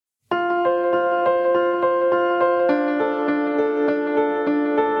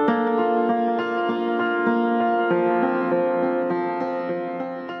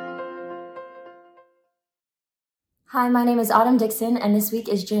Hi, my name is Dickson, and this week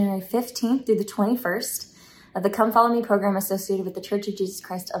is January 15th through the 21st of the Come Follow Me program associated with the Church of Jesus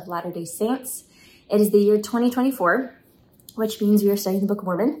Christ of Latter-day Saints. It is the year 2024, which means we are studying the Book of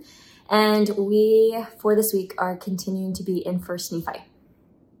Mormon, and we, for this week, are continuing to be in 1st Nephi.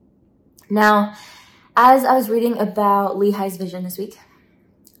 Now, as I was reading about Lehi's vision this week,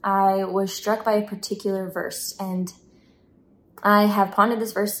 I was struck by a particular verse, and I have pondered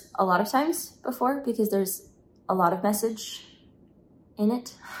this verse a lot of times before because there's a lot of message in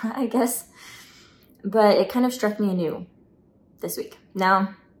it, I guess, but it kind of struck me anew this week.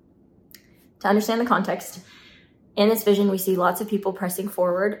 Now, to understand the context, in this vision, we see lots of people pressing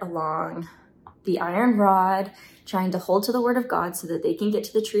forward along the iron rod, trying to hold to the word of God so that they can get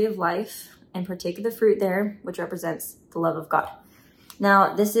to the tree of life and partake of the fruit there, which represents the love of God.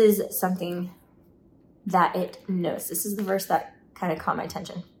 Now, this is something that it knows. This is the verse that kind of caught my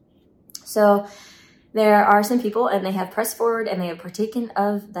attention. So there are some people, and they have pressed forward, and they have partaken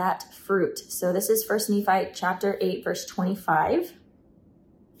of that fruit. So this is 1 Nephi chapter 8, verse 25.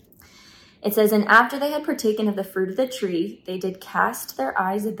 It says, "And after they had partaken of the fruit of the tree, they did cast their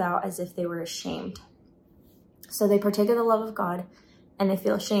eyes about as if they were ashamed." So they partake of the love of God, and they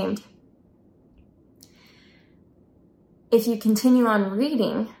feel ashamed. If you continue on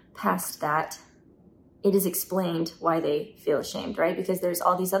reading past that, it is explained why they feel ashamed, right? Because there's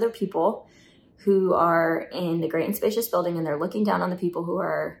all these other people who are in the great and spacious building, and they're looking down on the people who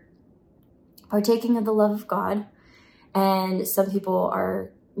are partaking of the love of God. And some people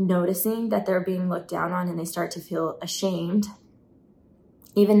are noticing that they're being looked down on, and they start to feel ashamed,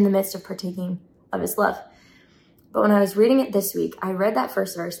 even in the midst of partaking of his love. But when I was reading it this week, I read that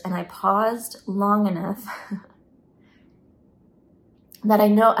first verse, and I paused long enough that I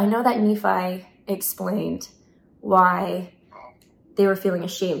know that Nephi explained why they were feeling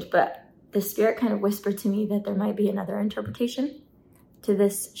ashamed, but the Spirit kind of whispered to me that there might be another interpretation to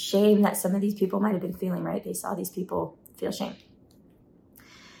this shame that some of these people might have been feeling, right? They saw these people feel shame.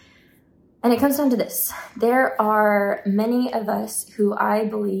 And it comes down to this. There are many of us who I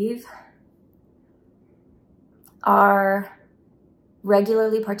believe are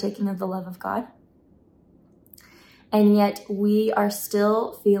regularly partaking of the love of God, and yet we are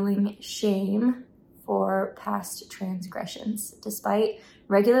still feeling shame for past transgressions. Despite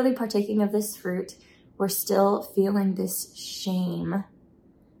regularly partaking of this fruit, we're still feeling this shame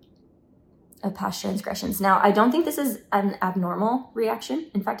of past transgressions. Now, I don't think this is an abnormal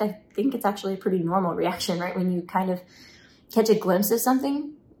reaction. In fact, I think it's actually a pretty normal reaction, right? When you kind of catch a glimpse of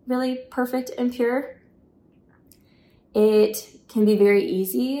something really perfect and pure, it can be very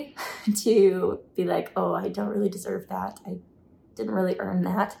easy to be like, oh, I don't really deserve that. I didn't really earn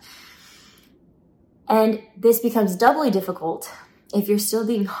that. And this becomes doubly difficult if you're still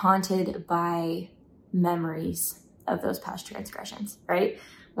being haunted by memories of those past transgressions, right?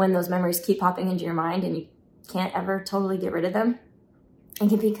 When those memories keep popping into your mind and you can't ever totally get rid of them, it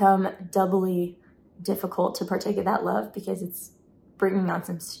can become doubly difficult to partake of that love because it's bringing on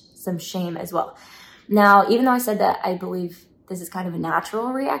some shame as well. Now, even though I said that I believe this is kind of a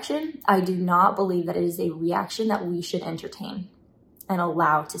natural reaction, I do not believe that it is a reaction that we should entertain and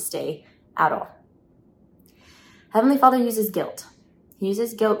allow to stay at all. Heavenly Father uses guilt. He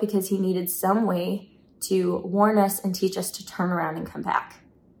uses guilt because he needed some way to warn us and teach us to turn around and come back.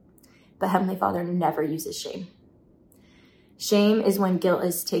 But Heavenly Father never uses shame. Shame is when guilt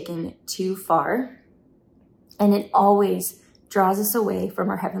is taken too far, and it always draws us away from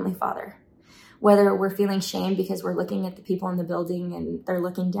our Heavenly Father. Whether we're feeling shame because we're looking at the people in the building and they're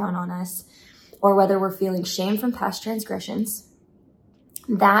looking down on us, or whether we're feeling shame from past transgressions,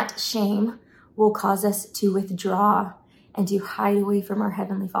 that shame will cause us to withdraw and to hide away from our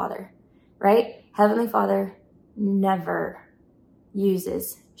Heavenly Father, right? Heavenly Father never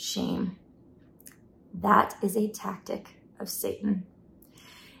uses shame. That is a tactic of Satan.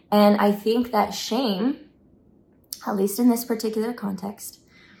 And I think that shame, at least in this particular context,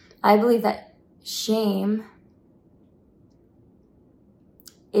 I believe that shame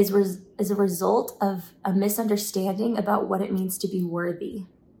is a result of a misunderstanding about what it means to be worthy,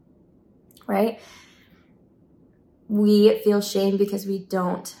 right? We feel shame because we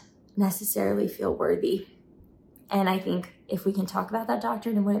don't necessarily feel worthy. And I think if we can talk about that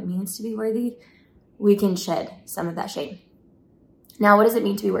doctrine and what it means to be worthy, we can shed some of that shame. Now, what does it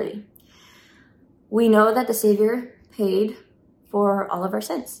mean to be worthy? We know that the Savior paid for all of our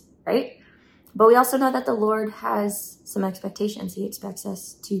sins, right? But we also know that the Lord has some expectations. He expects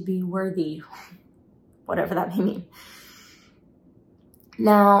us to be worthy, whatever that may mean.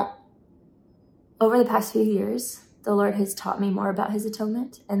 Now, over the past few years, the Lord has taught me more about his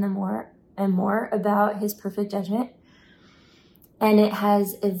atonement and more about his perfect judgment. And it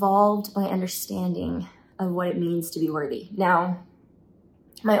has evolved my understanding of what it means to be worthy. Now,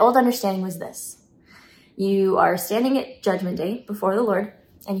 my old understanding was this. You are standing at Judgment Day before the Lord,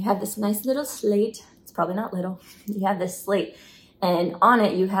 and you have this nice little slate. It's probably not little. You have this slate, and on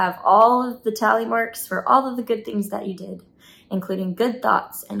it you have all of the tally marks for all of the good things that you did, including good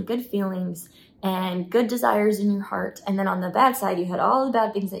thoughts and good feelings and good desires in your heart. And then on the bad side, you had all the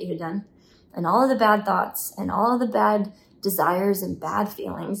bad things that you had done and all of the bad thoughts and all of the bad desires and bad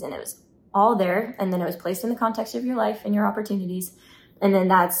feelings. And it was all there. And then it was placed in the context of your life and your opportunities. And then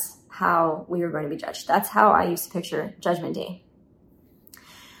that's how we were going to be judged. That's how I used to picture Judgment Day.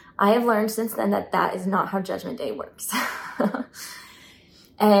 I have learned since then that that is not how Judgment Day works.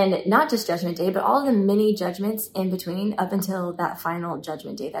 And not just Judgment Day, but all of the mini judgments in between up until that final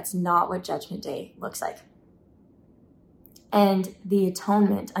Judgment Day. That's not what Judgment Day looks like. And the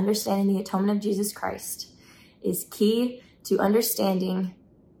atonement, understanding the atonement of Jesus Christ, is key to understanding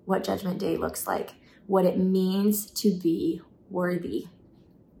what Judgment Day looks like, what it means to be worthy.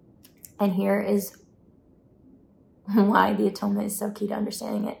 And here is why the atonement is so key to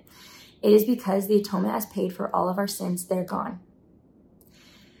understanding it. It is because the atonement has paid for all of our sins. They're gone.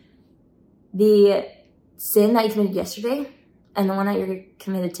 The sin that you committed yesterday and the one that you're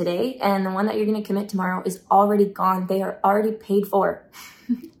committed today and the one that you're going to commit tomorrow is already gone. They are already paid for.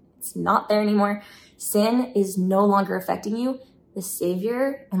 It's not there anymore. Sin is no longer affecting you. The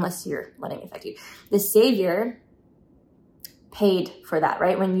Savior, unless you're letting it affect you, the Savior paid for that,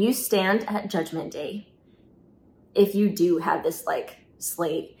 right? When you stand at Judgment Day, if you do have this like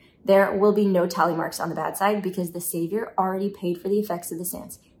slate, there will be no tally marks on the bad side because the Savior already paid for the effects of the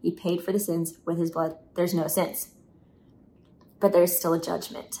sins. He paid for the sins with his blood. There's no sins. But there's still a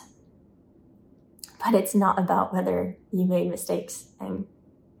judgment. But it's not about whether you made mistakes and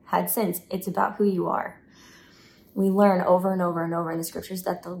had sins. It's about who you are. We learn over and over and over in the scriptures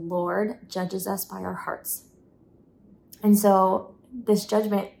that the Lord judges us by our hearts. And so this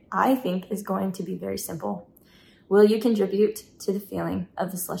judgment, I think, is going to be very simple. Will you contribute to the feeling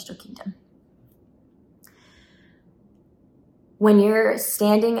of the celestial kingdom? When you're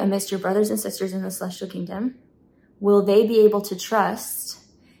standing amidst your brothers and sisters in the celestial kingdom, will they be able to trust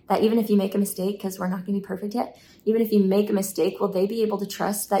that even if you make a mistake, because we're not going to be perfect yet, even if you make a mistake, will they be able to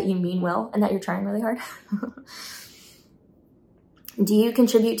trust that you mean well and that you're trying really hard? Do you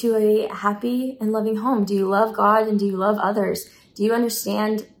contribute to a happy and loving home? Do you love God and do you love others? Do you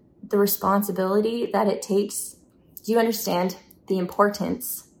understand the responsibility that it takes? Do you understand the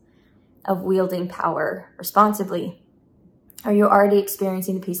importance of wielding power responsibly? Are you already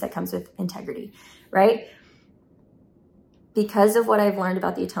experiencing the peace that comes with integrity, right? Because of what I've learned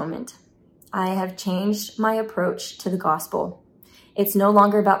about the atonement, I have changed my approach to the gospel. It's no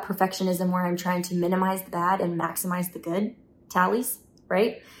longer about perfectionism where I'm trying to minimize the bad and maximize the good tallies,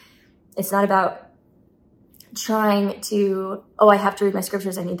 right? It's not about trying to, I have to read my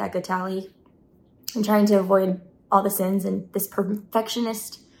scriptures, I need that good tally. I'm trying to avoid all the sins and this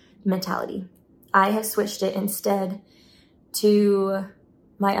perfectionist mentality. I have switched it instead to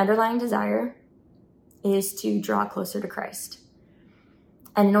my underlying desire is to draw closer to Christ.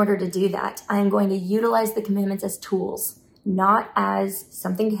 And in order to do that, I'm going to utilize the commandments as tools, not as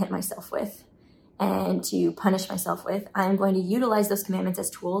something to hit myself with and to punish myself with. I'm going to utilize those commandments as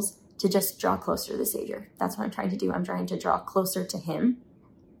tools to just draw closer to the Savior. That's what I'm trying to do. I'm trying to draw closer to him,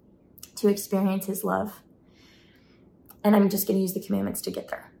 to experience his love. And I'm just going to use the commandments to get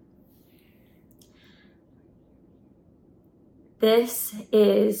there. This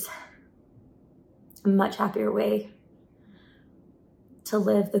is a much happier way to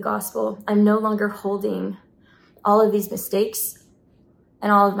live the gospel. I'm no longer holding all of these mistakes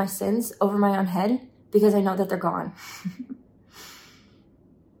and all of my sins over my own head because I know that they're gone.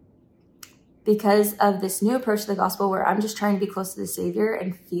 Because of this new approach to the gospel where I'm just trying to be close to the Savior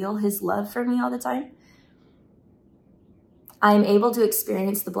and feel his love for me all the time, I'm able to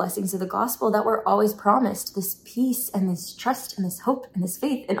experience the blessings of the gospel that we're always promised, this peace and this trust and this hope and this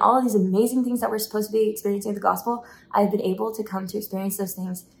faith and all of these amazing things that we're supposed to be experiencing in the gospel. I've been able to come to experience those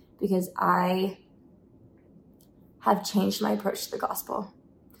things because I have changed my approach to the gospel.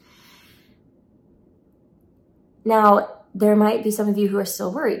 Now, there might be some of you who are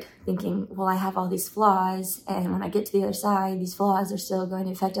still worried, thinking, well, I have all these flaws, and when I get to the other side, these flaws are still going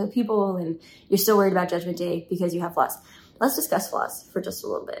to affect other people, and you're still worried about Judgment Day because you have flaws. Let's discuss flaws for just a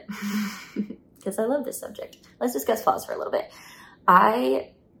little bit, because I love this subject. Let's discuss flaws for a little bit.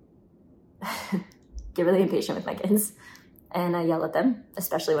 I get really impatient with my kids, and I yell at them,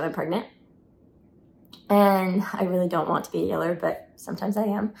 especially when I'm pregnant. And I really don't want to be a yeller, but sometimes I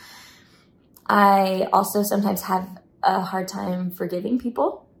am. I also sometimes have a hard time forgiving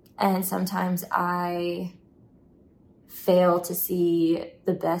people. And sometimes I fail to see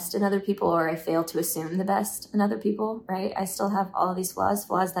the best in other people, or I fail to assume the best in other people, right? I still have all of these flaws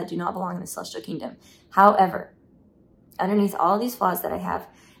that do not belong in the celestial kingdom. However, underneath all of these flaws that I have,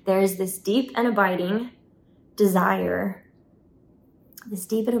 there is this deep and abiding desire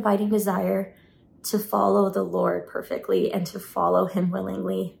to follow the Lord perfectly and to follow him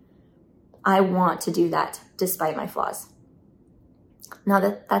willingly. I want to do that despite my flaws. Now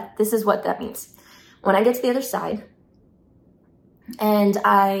this is what that means. When I get to the other side and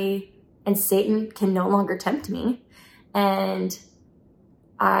Satan can no longer tempt me, and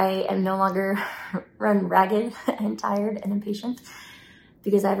I am no longer run ragged and tired and impatient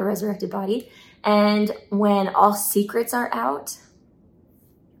because I have a resurrected body. And when all secrets are out,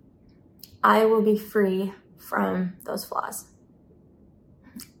 I will be free from those flaws.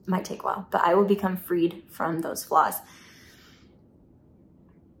 It might take a while, but I will become freed from those flaws.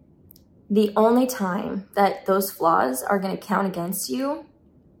 The only time that those flaws are going to count against you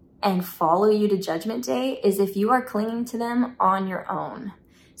and follow you to judgment day is if you are clinging to them on your own.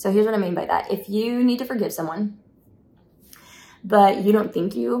 So here's what I mean by that. If you need to forgive someone, but you don't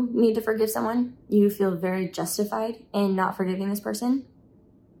think you need to forgive someone, you feel very justified in not forgiving this person,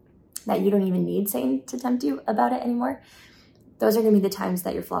 that you don't even need Satan to tempt you about it anymore, those are going to be the times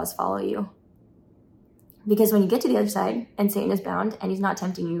that your flaws follow you. Because when you get to the other side and Satan is bound and he's not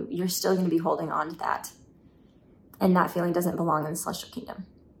tempting you, you're still going to be holding on to that. And that feeling doesn't belong in the celestial kingdom.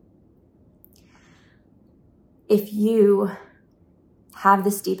 If you have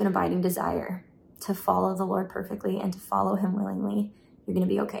this deep and abiding desire to follow the Lord perfectly and to follow him willingly, you're going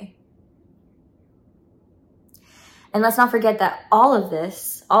to be okay. And let's not forget that all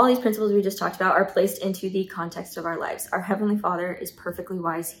these principles we just talked about are placed into the context of our lives. Our Heavenly Father is perfectly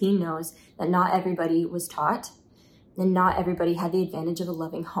wise. He knows that not everybody was taught, and not everybody had the advantage of a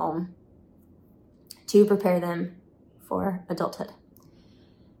loving home to prepare them for adulthood.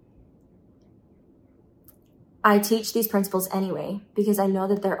 I teach these principles anyway, because I know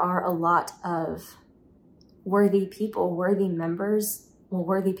that there are a lot of worthy people, worthy members, well,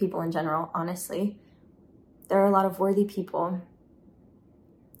 worthy people in general, honestly. There are a lot of worthy people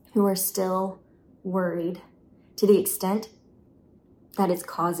who are still worried to the extent that it's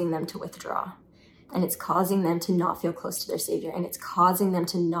causing them to withdraw, and it's causing them to not feel close to their Savior, and it's causing them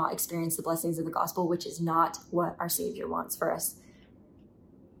to not experience the blessings of the gospel, which is not what our Savior wants for us.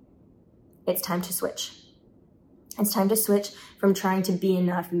 It's time to switch. It's time to switch from trying to be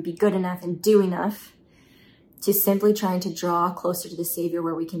enough and be good enough and do enough to simply trying to draw closer to the Savior,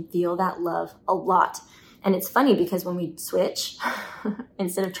 where we can feel that love a lot. And it's funny because when we switch,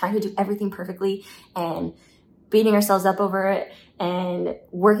 instead of trying to do everything perfectly and beating ourselves up over it and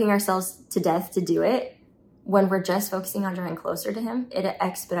working ourselves to death to do it, when we're just focusing on drawing closer to him, it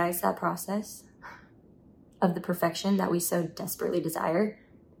expedites that process of the perfection that we so desperately desire.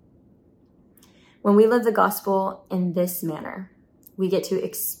 When we live the gospel in this manner, we get to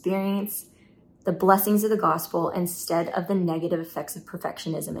experience the blessings of the gospel instead of the negative effects of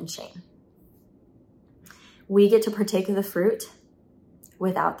perfectionism and shame. We get to partake of the fruit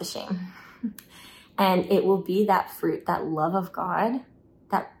without the shame. And it will be that fruit, that love of God,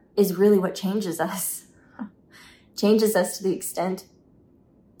 that is really what changes us. Changes us to the extent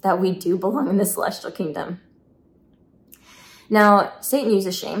that we do belong in the celestial kingdom. Now, Satan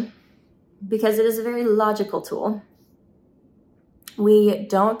uses shame because it is a very logical tool. We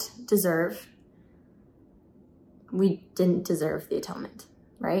didn't deserve the atonement,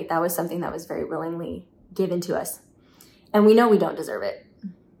 right? That was something that was very willingly given to us. And we know we don't deserve it.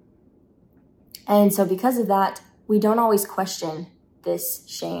 And so because of that, we don't always question this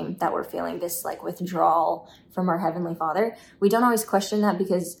shame that we're feeling, this like withdrawal from our Heavenly Father. We don't always question that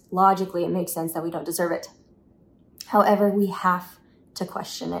because logically it makes sense that we don't deserve it. However, we have to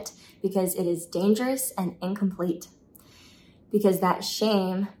question it because it is dangerous and incomplete. Because that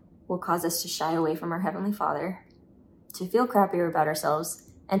shame will cause us to shy away from our Heavenly Father, to feel crappier about ourselves,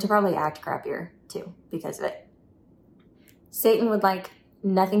 and to probably act crappier too because of it. Satan would like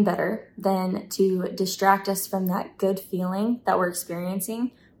nothing better than to distract us from that good feeling that we're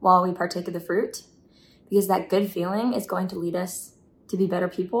experiencing while we partake of the fruit, because that good feeling is going to lead us to be better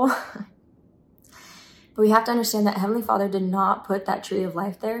people. But we have to understand that Heavenly Father did not put that tree of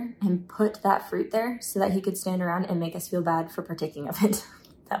life there and put that fruit there so that he could stand around and make us feel bad for partaking of it.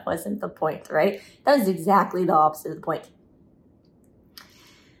 That wasn't the point, right? That was exactly the opposite of the point.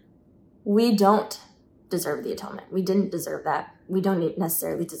 We don't deserve the atonement. We didn't deserve that. We don't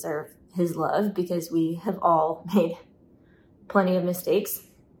necessarily deserve his love because we have all made plenty of mistakes.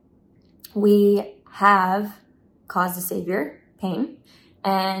 We have cause the Savior pain,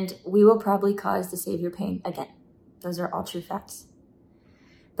 and we will probably cause the Savior pain again. Those are all true facts.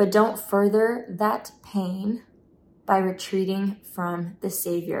 But don't further that pain by retreating from the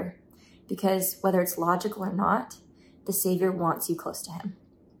Savior, because whether it's logical or not, the Savior wants you close to him.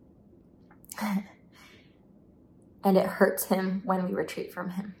 And it hurts him when we retreat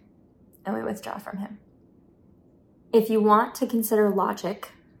from him and we withdraw from him. If you want to consider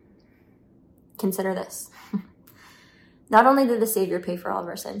logic, consider this. Not only did the Savior pay for all of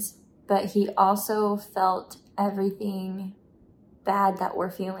our sins, but he also felt everything bad that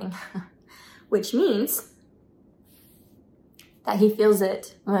we're feeling, which means that he feels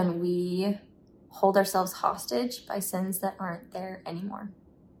it when we hold ourselves hostage by sins that aren't there anymore.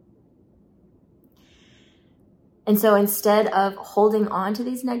 And so instead of holding on to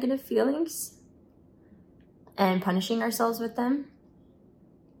these negative feelings and punishing ourselves with them,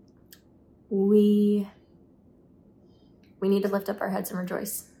 we need to lift up our heads and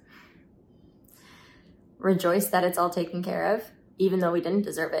rejoice. Rejoice that it's all taken care of, even though we didn't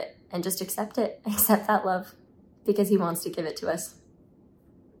deserve it, and just accept it. Accept that love, because he wants to give it to us.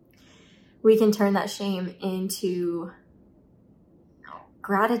 We can turn that shame into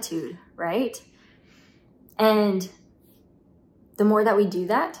gratitude, right? And the more that we do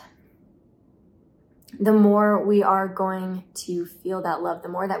that, the more we are going to feel that love. The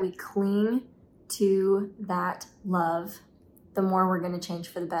more that we cling to that love, the more we're going to change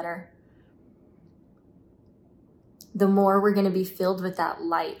for the better. The more we're going to be filled with that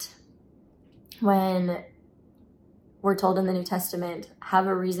light. When we're told in the New Testament, have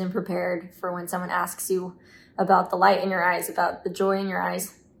a reason prepared for when someone asks you about the light in your eyes, about the joy in your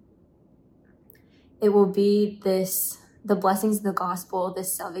eyes. It will be the blessings of the gospel,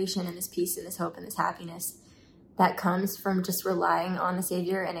 this salvation and this peace and this hope and this happiness that comes from just relying on the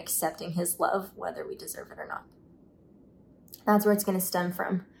Savior and accepting his love, whether we deserve it or not. That's where it's going to stem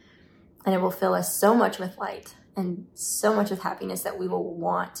from. And it will fill us so much with light and so much with happiness that we will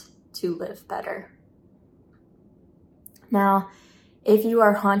want to live better. Now, if you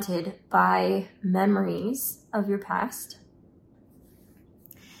are haunted by memories of your past,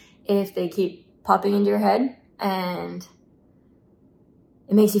 if they keep popping into your head and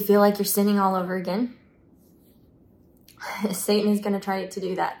it makes you feel like you're sinning all over again, Satan is going to try to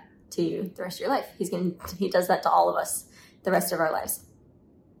do that to you the rest of your life. He does that to all of us the rest of our lives.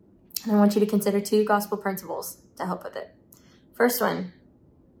 And I want you to consider 2 gospel principles to help with it. First one,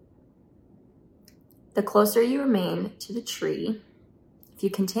 the closer you remain to the tree, if you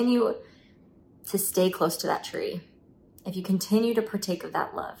continue to stay close to that tree, if you continue to partake of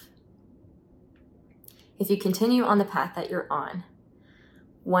that love, if you continue on the path that you're on,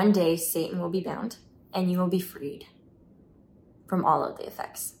 one day Satan will be bound and you will be freed from all of the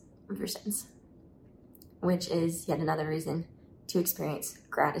effects of your sins, which is yet another reason to experience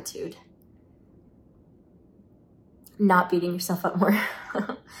gratitude. Not beating yourself up more.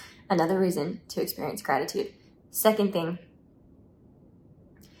 Another reason to experience gratitude. Second thing,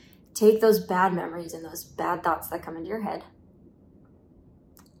 take those bad memories and those bad thoughts that come into your head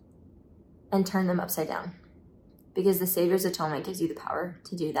and turn them upside down, because the Savior's atonement gives you the power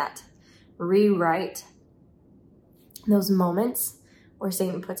to do that. Rewrite those moments where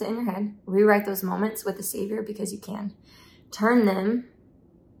Satan puts it in your head. Rewrite those moments with the Savior, because you can. Turn them,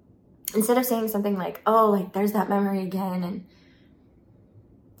 instead of saying something like, oh, like there's that memory again, and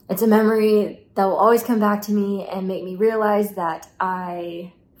it's a memory that will always come back to me and make me realize that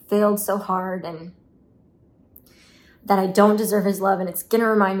I failed so hard and that I don't deserve his love and it's going to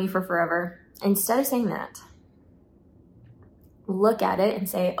remind me for forever. Instead of saying that, look at it and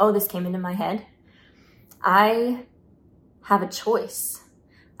say, oh, this came into my head. I have a choice.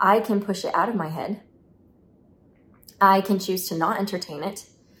 I can push it out of my head. I can choose to not entertain it.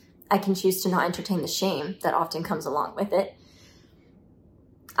 I can choose to not entertain the shame that often comes along with it.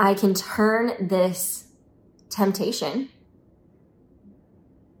 I can turn this temptation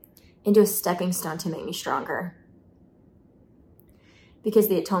into a stepping stone to make me stronger, because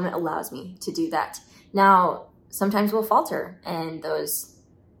the atonement allows me to do that. Now, sometimes we'll falter and those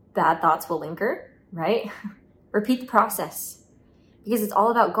bad thoughts will linger, right? Repeat the process, because it's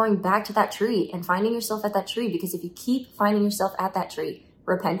all about going back to that tree and finding yourself at that tree. Because if you keep finding yourself at that tree,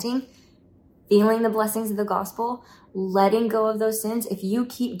 repenting, feeling the blessings of the gospel, letting go of those sins, if you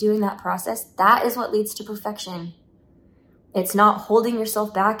keep doing that process, that is what leads to perfection. It's not holding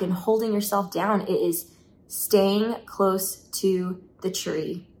yourself back and holding yourself down. It is staying close to the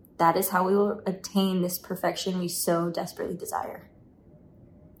tree. That is how we will attain this perfection we so desperately desire.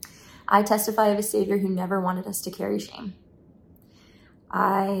 I testify of a Savior who never wanted us to carry shame.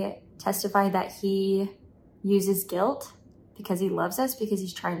 I testify that he uses guilt because he loves us, because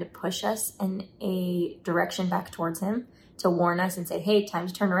he's trying to push us in a direction back towards him, to warn us and say, hey, time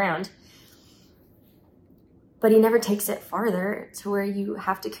to turn around. But he never takes it farther to where you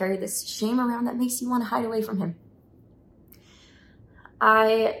have to carry this shame around that makes you want to hide away from him.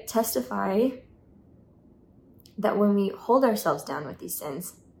 I testify that when we hold ourselves down with these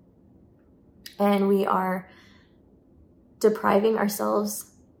sins and we are depriving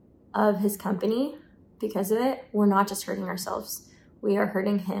ourselves of his company because of it, we're not just hurting ourselves. We are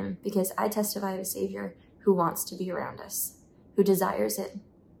hurting him, because I testify of a Savior who wants to be around us, who desires it.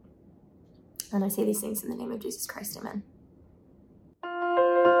 And I say these things in the name of Jesus Christ, amen.